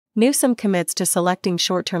Newsom commits to selecting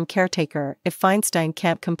short-term caretaker if Feinstein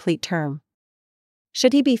can't complete term.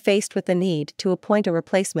 Should he be faced with the need to appoint a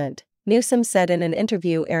replacement, Newsom said in an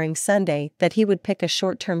interview airing Sunday that he would pick a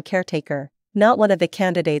short-term caretaker, not one of the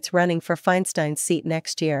candidates running for Feinstein's seat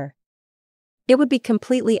next year. It would be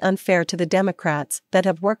completely unfair to the Democrats that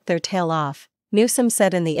have worked their tail off, Newsom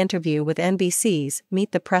said in the interview with NBC's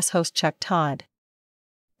Meet the Press host Chuck Todd.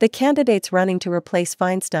 The candidates running to replace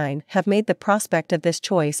Feinstein have made the prospect of this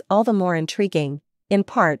choice all the more intriguing, in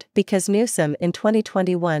part because Newsom in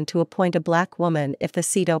 2021 to appoint a black woman if the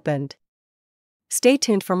seat opened. Stay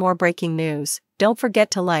tuned for more breaking news. Don't forget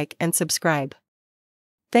to like and subscribe.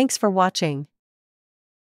 Thanks for watching.